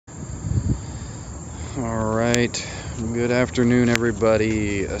Alright, good afternoon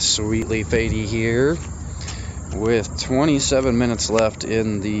everybody. Sweetly Fady here with 27 minutes left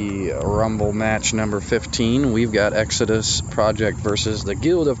in the Rumble match number 15. We've got Exodus Project versus the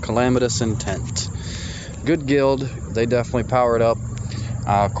Guild of Calamitous Intent. Good guild, they definitely powered up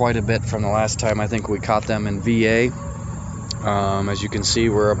quite a bit from the last time I think we caught them in VA. As you can see,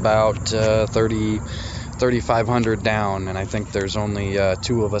 we're about 3,500 down, and I think there's only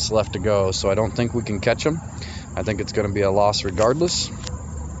 2 of us left to go, so I don't think we can catch them. I think it's going to be a loss regardless.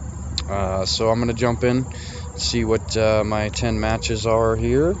 So I'm going to jump in, see what my 10 matches are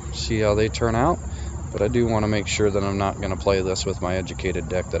here, see how they turn out. But I do want to make sure that I'm not going to play this with my educated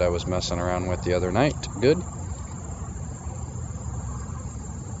deck that I was messing around with the other night. Good.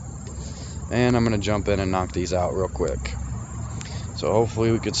 And I'm going to jump in and knock these out real quick. So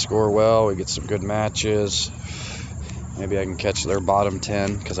hopefully we could score well, we get some good matches. Maybe I can catch their bottom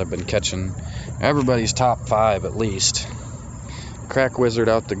 10, because I've been catching everybody's top 5 at least. Crack Wizard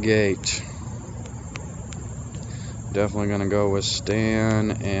out the gate. Definitely going to go with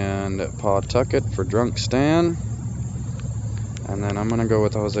Stan and Pawtucket for Drunk Stan. And then I'm going to go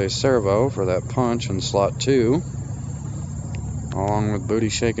with Jose Servo for that punch in slot 2. Along with Booty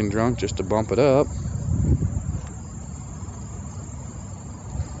Shaking Drunk just to bump it up.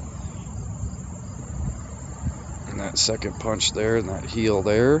 And that second punch there and that heel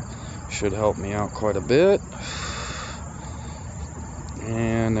there should help me out quite a bit.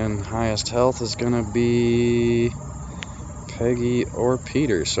 And then highest health is going to be Peggy or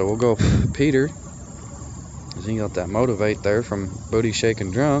Peter. So we'll go Peter. He got that motivate there from Booty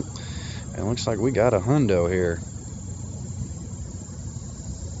Shaking Drunk. And it looks like we got a hundo here.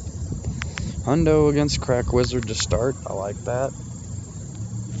 Hundo against Crack Wizard to start. I like that.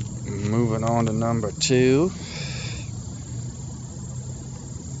 Moving on to number 2.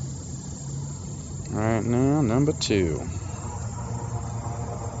 Alright, now number 2.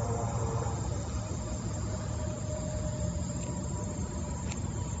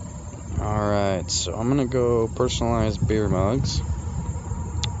 Alright, so I'm going to go personalized beer mugs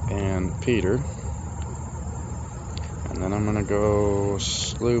and Peter. And then I'm going to go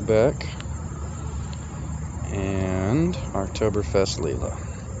Slewbeck and Oktoberfest Leela.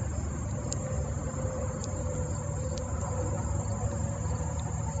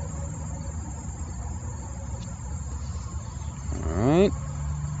 Alright,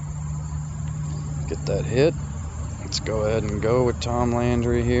 get that hit. Let's go ahead and go with Tom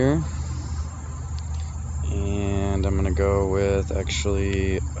Landry here. And I'm going to go with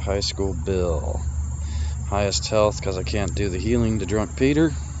actually High School Bill. Highest health because I can't do the healing to Drunk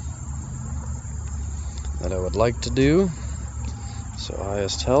Peter that I would like to do. So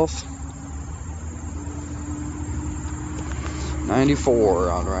highest health. 94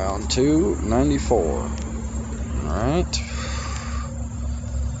 on round 2. 94. Alright.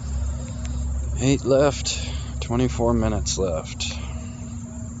 8 left. 24 minutes left.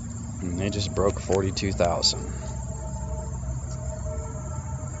 And they just broke 42,000.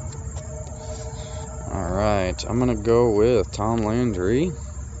 Alright, I'm going to go with Tom Landry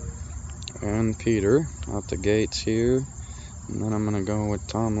and Peter out the gates here. And then I'm going to go with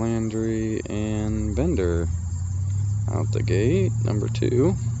Tom Landry and Bender out the gate, number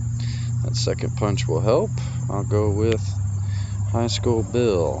 2. That second punch will help. I'll go with High School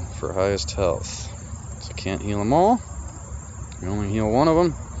Bill for highest health. So I can't heal them all. We only heal one of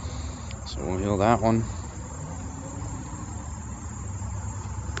them. So we'll heal that one.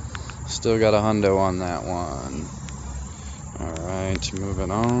 Still got a hundo on that one. Alright, moving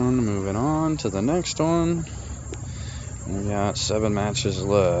on to the next one. We got 7 matches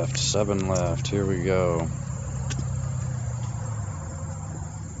left. 7 left. Here we go.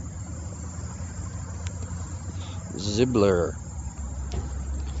 Zibbler.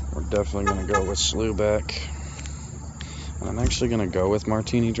 We're definitely going to go with Slewbeck. And I'm actually going to go with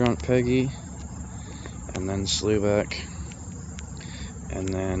Martini Drunk Peggy. And then Slewbeck. And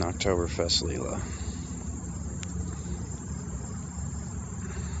then Oktoberfest Leela.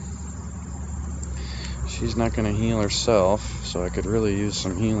 She's not going to heal herself, so I could really use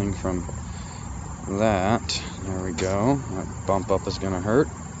some healing from that. There we go. That bump up is going to hurt.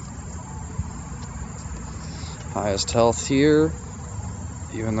 Highest health here,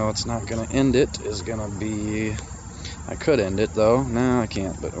 even though it's not going to end it, is going to be... I could end it though. No, I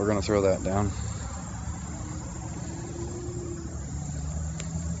can't, but we're going to throw that down.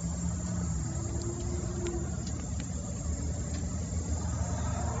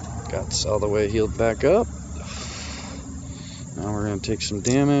 Got all the way healed back up. Now we're going to take some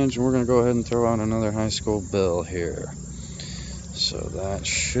damage, and we're going to go ahead and throw out another High School Bill here. So that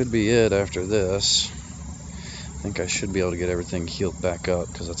should be it after this. think I should be able to get everything healed back up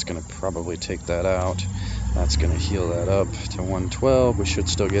because that's going to probably take that out. That's going to heal that up to 112. We should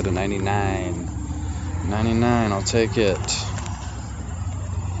still get a 99. 99, I'll take it.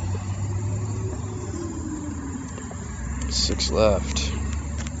 Six left.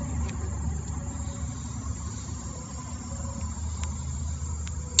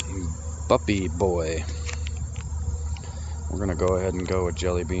 Puppy boy. We're going to go ahead and go with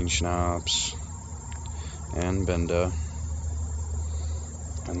Jelly Bean Schnapps and Benda.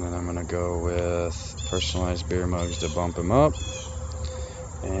 And then I'm going to go with personalized beer mugs to bump him up.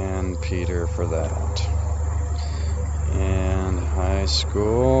 And Peter for that. And high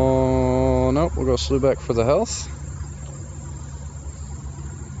school. Nope, we'll go Slewback for the health.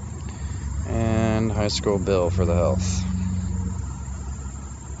 And high school Bill for the health.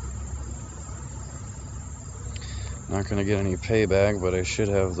 Not going to get any payback, but I should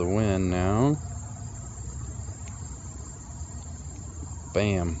have the win now.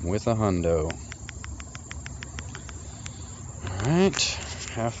 Bam, with a hundo. Alright,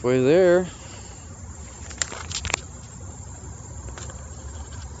 halfway there.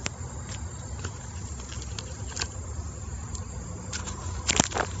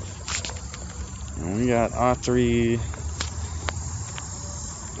 And we got Autry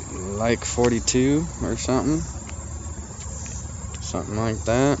like 42 or something. Something like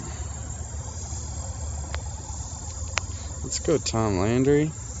that. Let's go Tom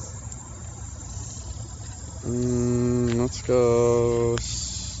Landry. Let's go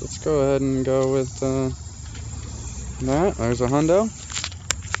ahead and go with that. There's a hundo.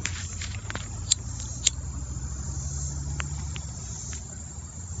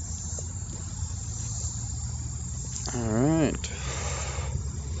 All right.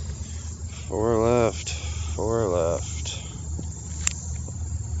 Four left.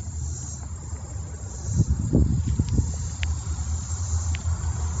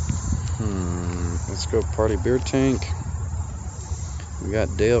 Let's go Party Beer Tank. We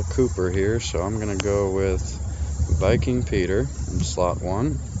got Dale Cooper here, so I'm going to go with Viking Peter in slot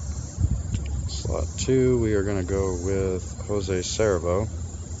 1. Slot 2, we are going to go with Jose Cervo.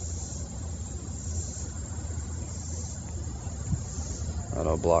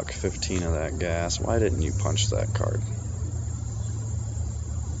 That'll block 15 of that gas. Why didn't you punch that card?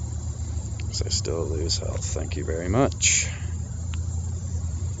 Because I still lose health. Thank you very much.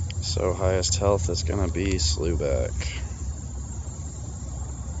 So highest health is going to be Slewback.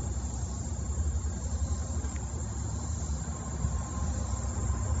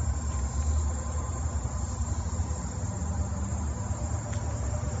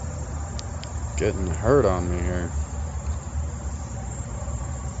 Getting hurt on me here.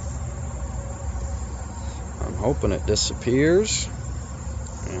 I'm hoping it disappears.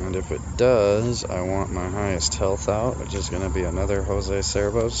 And if it does, I want my highest health out, which is going to be another Jose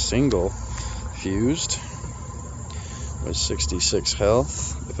Cervo single fused with 66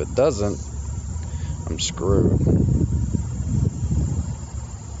 health. If it doesn't, I'm screwed.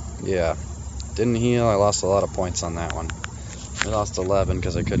 Yeah, didn't heal. I lost a lot of points on that one. I lost 11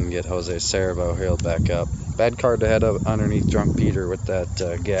 because I couldn't get Jose Cervo healed back up. Bad card to head up underneath Drunk Peter with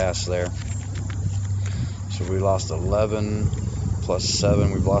that gas there. So we lost 11. Plus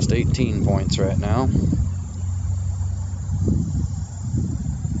 7, we've lost 18 points right now.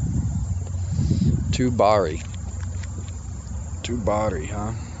 Two body,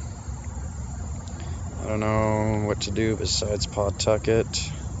 huh? I don't know what to do besides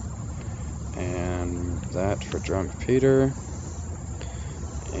Pawtucket. And that for Drunk Peter.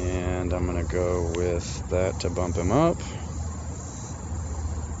 And I'm going to go with that to bump him up.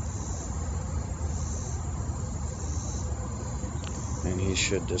 And he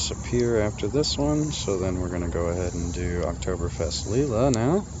should disappear after this one, so then we're going to go ahead and do Oktoberfest Leela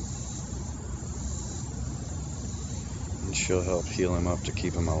now. And she'll help heal him up to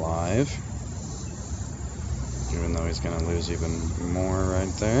keep him alive. Even though he's going to lose even more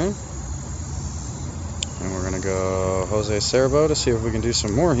right there. And we're going to go Jose Cervo to see if we can do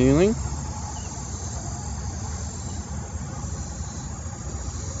some more healing.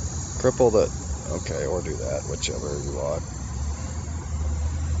 Cripple that. Okay, or do that, whichever you want.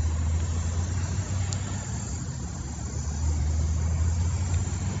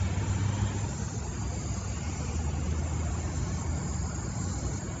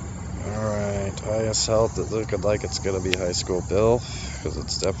 Highest health, it looked like it's going to be High School Bill, because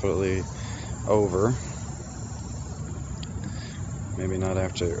it's definitely over. Maybe not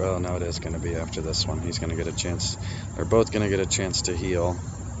after, well, no, it is going to be after this one. He's going to get a chance, they're both going to get a chance to heal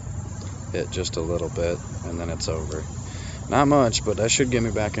it just a little bit, and then it's over. Not much, but that should get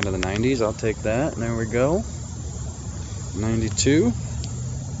me back into the 90s. I'll take that, and there we go. 92.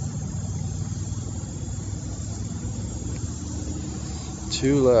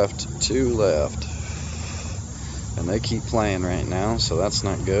 Two left. And they keep playing right now, so that's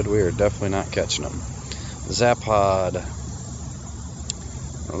not good. We are definitely not catching them. Zapod.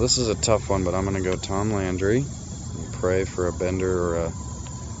 Well, this is a tough one, but I'm going to go Tom Landry and pray for a Bender or a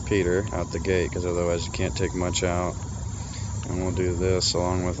Peter out the gate, because otherwise you can't take much out. And we'll do this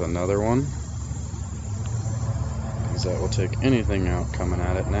along with another one, because that will take anything out coming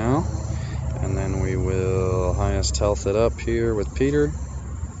at it now. And then we will highest health it up here with Peter.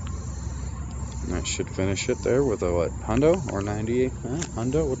 And that should finish it there with a what, hundo or 98?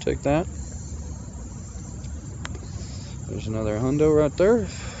 Hundo, we'll take that. There's another hundo right there.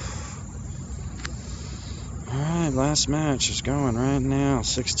 Alright, last match is going right now.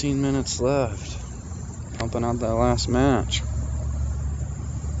 16 minutes left. Pumping out that last match.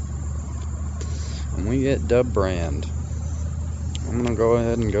 And we get Dub Brand. I'm going to go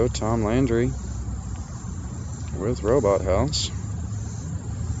ahead and go Tom Landry with Robot House.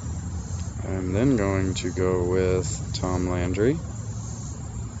 I'm then going to go with Tom Landry.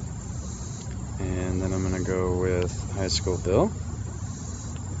 And then I'm going to go with High School Bill.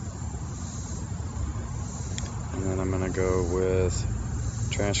 And then I'm going to go with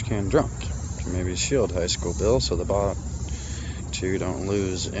Trash Can Drunk. Maybe shield High School Bill so the bot two don't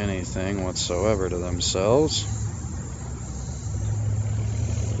lose anything whatsoever to themselves.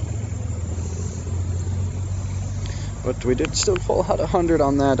 But we did still pull out 100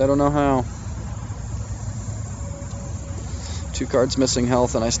 on that. I don't know how. 2 cards missing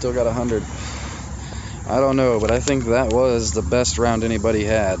health and I still got 100. I don't know, but I think that was the best round anybody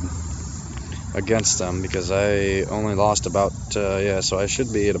had against them, because I only lost about, so I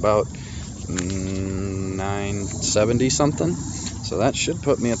should be at about 970 something. So that should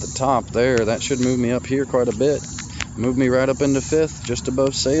put me at the top there. That should move me up here quite a bit. Move me right up into 5th, just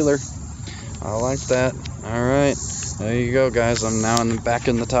above Sailor. I like that. Alright, there you go, guys. I'm now back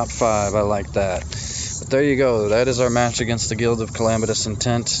in the top 5. I like that. But there you go. That is our match against the Guild of Calamitous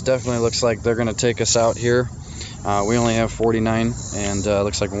Intent. Definitely looks like they're going to take us out here. We only have 49, and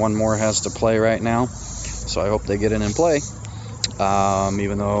looks like one more has to play right now. So I hope they get in and play.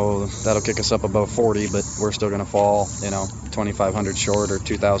 Even though that'll kick us up above 40, but we're still going to fall, 2,500 short or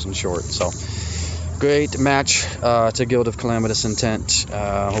 2,000 short. So great match to Guild of Calamitous Intent.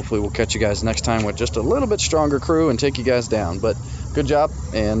 Hopefully we'll catch you guys next time with just a little bit stronger crew and take you guys down. But good job,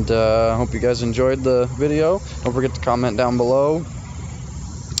 and hope you guys enjoyed the video. Don't forget to comment down below.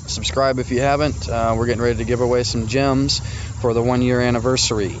 Subscribe if you haven't. We're getting ready to give away some gems for the 1-year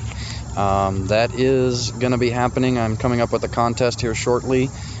anniversary. That is going to be happening. I'm coming up with a contest here shortly,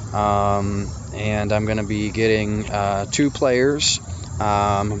 and I'm going to be getting 2 players,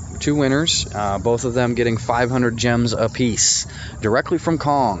 2 winners, both of them getting 500 gems apiece directly from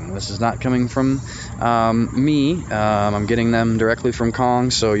Kong. This is not coming from me. I'm getting them directly from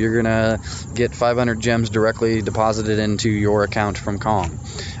Kong, so you're gonna get 500 gems directly deposited into your account from Kong.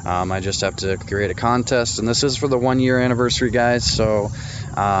 I just have to create a contest, and this is for the 1-year anniversary, guys. So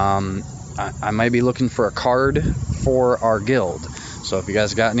I might be looking for a card for our guild. So if you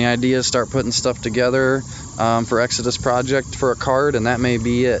guys got any ideas, start putting stuff together for Exodus Project for a card, and that may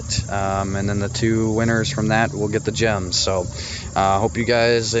be it. And then the 2 winners from that will get the gems. So hope you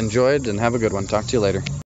guys enjoyed, and have a good one. Talk to you later.